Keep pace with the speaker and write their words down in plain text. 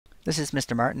This is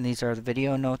Mr. Martin. These are the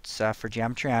video notes for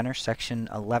Geometry Honors, section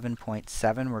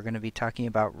 11.7. We're going to be talking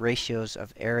about ratios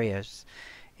of areas.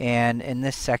 And in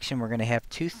this section, we're going to have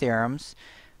two theorems.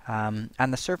 On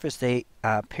the surface, they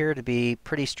appear to be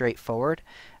pretty straightforward,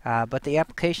 but the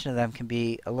application of them can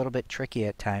be a little bit tricky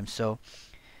at times. So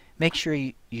make sure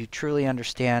you truly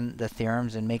understand the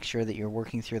theorems and make sure that you're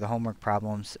working through the homework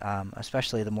problems,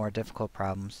 especially the more difficult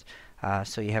problems,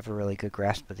 so you have a really good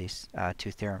grasp of these two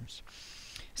theorems.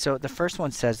 So the first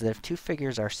one says that if two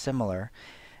figures are similar,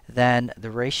 then the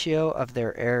ratio of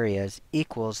their areas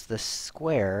equals the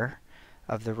square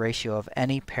of the ratio of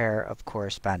any pair of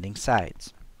corresponding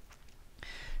sides.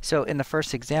 So in the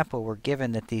first example, we're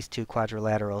given that these two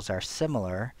quadrilaterals are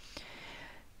similar.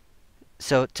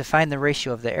 So to find the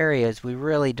ratio of the areas, we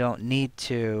really don't need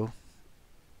to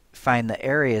find the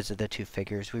areas of the two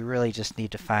figures. We really just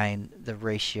need to find the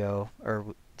ratio,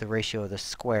 or the ratio of the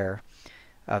square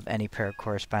of any pair of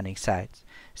corresponding sides.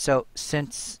 So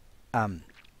since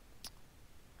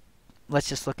let's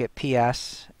just look at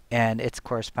PS and its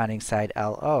corresponding side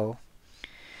LO.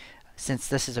 Since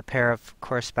this is a pair of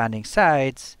corresponding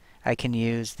sides, I can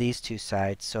use these two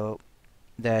sides so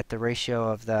that the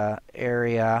ratio of the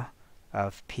area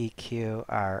of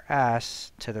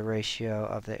PQRS to the ratio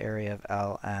of the area of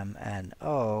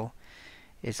LMNO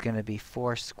is going to be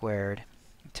 4 squared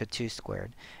to 2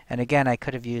 squared. And again, I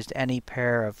could have used any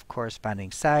pair of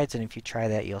corresponding sides, and if you try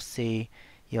that, you'll see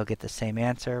you'll get the same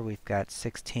answer. We've got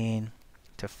 16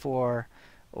 to 4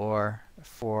 or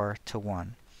 4 to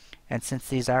 1. And since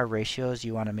these are ratios,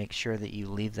 you want to make sure that you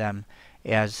leave them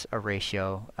as a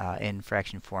ratio in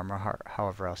fraction form, or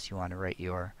however else you want to write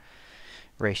your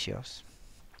ratios.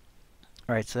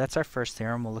 Alright, so that's our first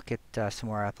theorem. We'll look at some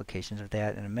more applications of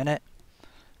that in a minute.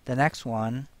 The next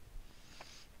one,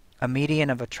 a median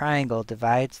of a triangle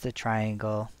divides the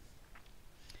triangle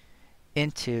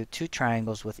into two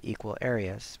triangles with equal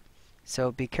areas.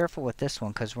 So be careful with this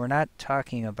one, because we're not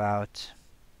talking about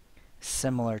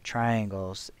similar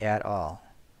triangles at all.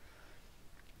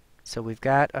 So we've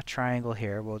got a triangle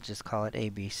here. We'll just call it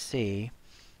ABC.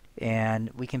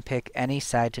 And we can pick any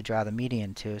side to draw the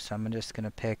median to. So I'm just going to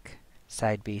pick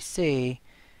side BC.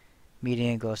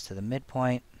 Median goes to the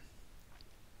midpoint.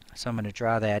 So I'm going to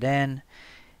draw that in.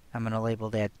 I'm going to label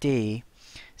that D.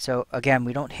 So again,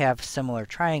 we don't have similar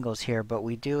triangles here, but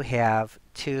we do have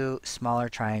two smaller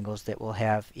triangles that will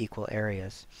have equal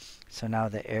areas. So now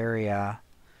the area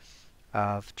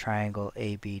of triangle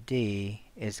ABD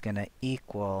is going to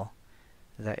equal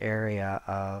the area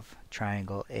of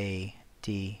triangle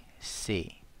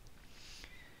ADC.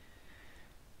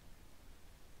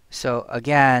 So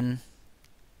again,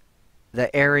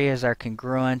 the areas are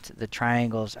congruent, the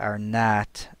triangles are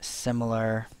not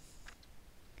similar.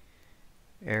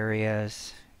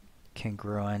 Areas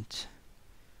congruent,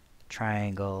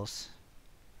 triangles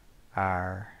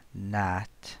are not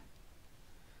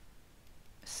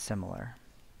similar.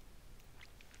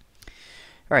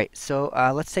 Alright, so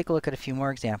let's take a look at a few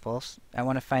more examples. I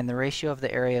want to find the ratio of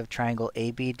the area of triangle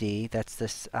ABD, that's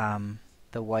this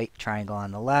the white triangle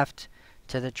on the left,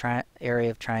 to the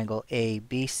area of triangle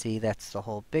ABC, that's the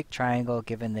whole big triangle,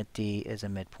 given that D is a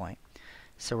midpoint.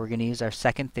 So we're going to use our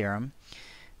second theorem.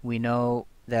 We know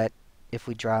that if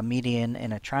we draw a median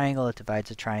in a triangle, it divides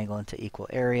a triangle into equal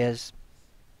areas.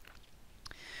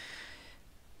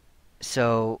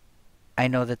 So I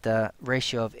know that the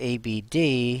ratio of ABD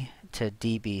to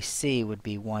DBC would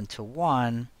be 1 to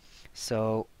 1.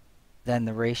 So then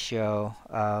the ratio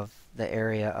of the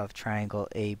area of triangle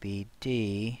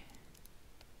ABD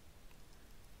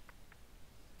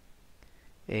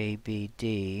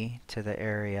to the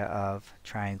area of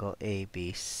triangle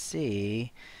ABC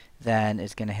then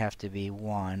is going to have to be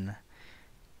 1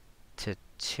 to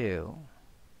 2.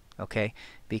 Okay,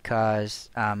 because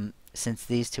since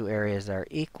these two areas are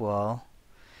equal,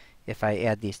 if I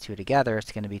add these two together,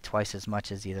 it's going to be twice as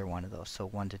much as either one of those. So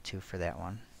 1 to 2 for that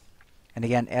one. And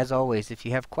again, as always, if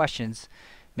you have questions,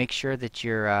 make sure that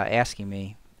you're asking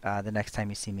me the next time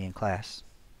you see me in class.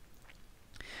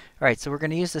 Alright, so we're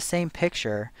going to use the same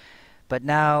picture, but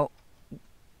now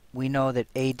we know that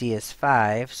AD is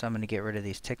 5, so I'm going to get rid of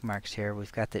these tick marks here.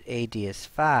 We've got that AD is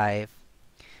 5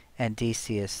 and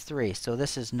DC is 3. So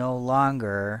this is no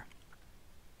longer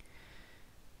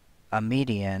a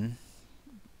median,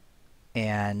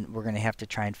 and we're going to have to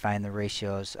try and find the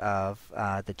ratios of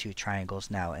the two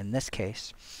triangles now in this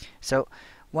case. So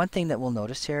one thing that we'll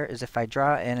notice here is if I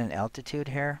draw in an altitude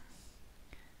here,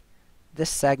 this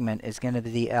segment is going to be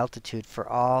the altitude for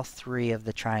all three of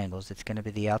the triangles. It's going to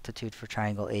be the altitude for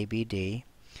triangle ABD.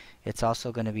 It's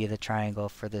also going to be the triangle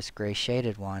for this gray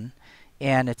shaded one,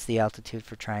 and it's the altitude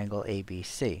for triangle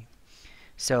ABC.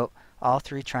 So all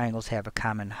three triangles have a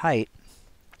common height.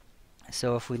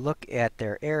 So if we look at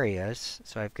their areas,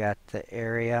 so I've got the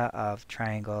area of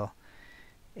triangle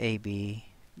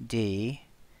ABD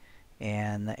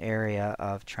and the area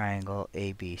of triangle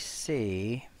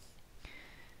ABC.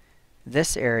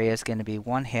 This area is going to be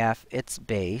 1/2 its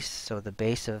base, so the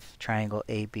base of triangle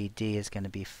ABD is going to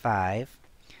be 5,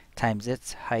 times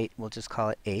its height, we'll just call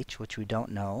it h, which we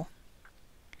don't know.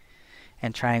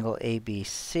 And triangle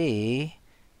ABC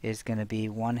is going to be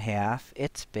 1/2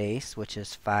 its base, which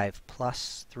is 5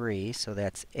 plus 3, so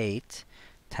that's 8,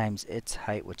 times its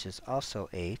height, which is also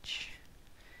h.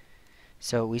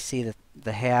 So we see that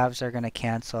the halves are going to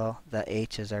cancel, the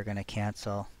h's are going to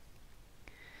cancel,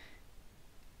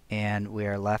 and we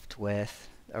are left with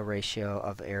a ratio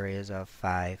of areas of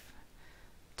 5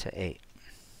 to 8.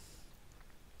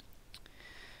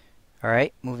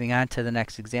 Alright, moving on to the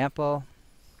next example.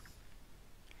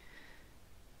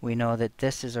 We know that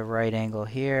this is a right angle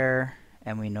here,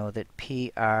 and we know that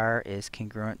PR is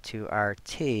congruent to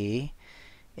RT,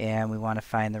 and we want to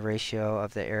find the ratio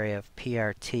of the area of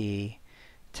PRT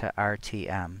to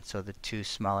RTM, so the two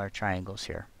smaller triangles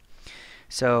here.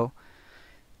 So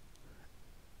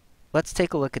let's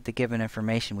take a look at the given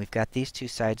information. We've got these two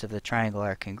sides of the triangle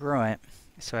are congruent,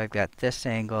 so I've got this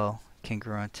angle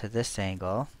congruent to this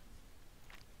angle,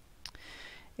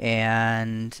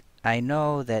 and I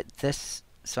know that this,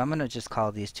 so I'm going to just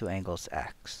call these two angles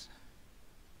x.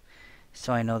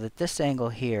 So I know that this angle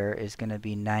here is going to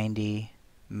be 90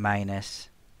 minus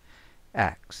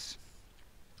x.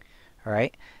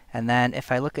 Alright, and then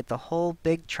if I look at the whole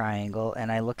big triangle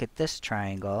and I look at this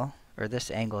triangle, or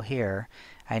this angle here,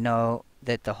 I know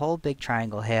that the whole big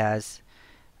triangle has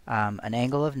an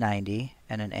angle of 90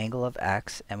 and an angle of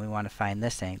x, and we want to find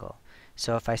this angle.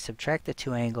 So if I subtract the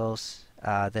two angles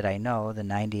that I know, the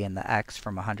 90 and the x,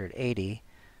 from 180,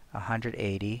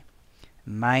 180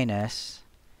 minus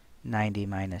 90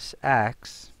 minus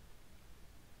x,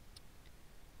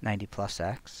 90 plus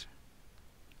x,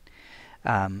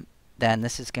 then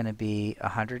this is going to be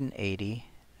 180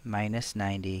 minus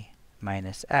 90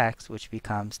 minus x, which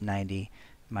becomes 90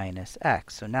 minus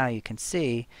x. So now you can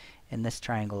see in this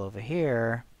triangle over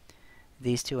here,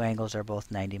 these two angles are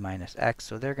both 90 minus x,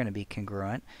 so they're going to be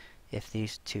congruent. If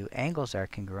these two angles are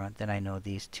congruent, then I know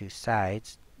these two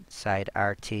sides, side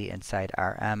RT and side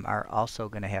RM, are also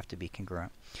going to have to be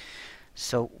congruent.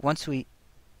 So once we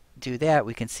do that,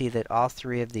 we can see that all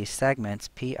three of these segments,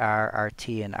 PR, RT,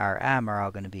 and RM, are all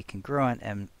going to be congruent,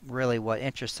 and really what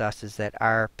interests us is that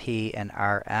RP and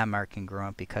RM are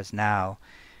congruent, because now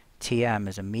TM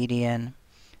is a median,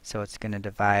 so it's going to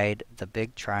divide the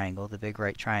big triangle, the big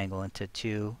right triangle, into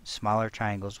two smaller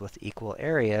triangles with equal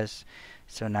areas.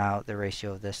 So now the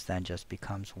ratio of this then just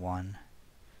becomes 1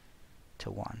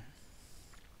 to 1.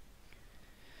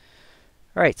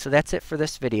 Alright, so that's it for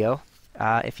this video.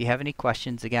 If you have any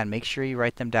questions, again, make sure you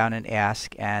write them down and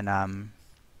ask. And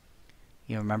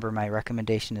remember, my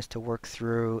recommendation is to work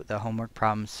through the homework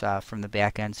problems from the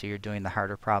back end, so you're doing the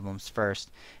harder problems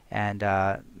first. And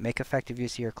make effective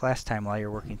use of your class time while you're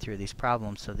working through these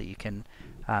problems, so that you can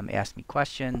ask me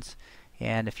questions.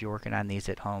 And if you're working on these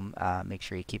at home, make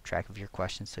sure you keep track of your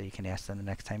questions so you can ask them the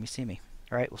next time you see me.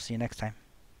 Alright, we'll see you next time.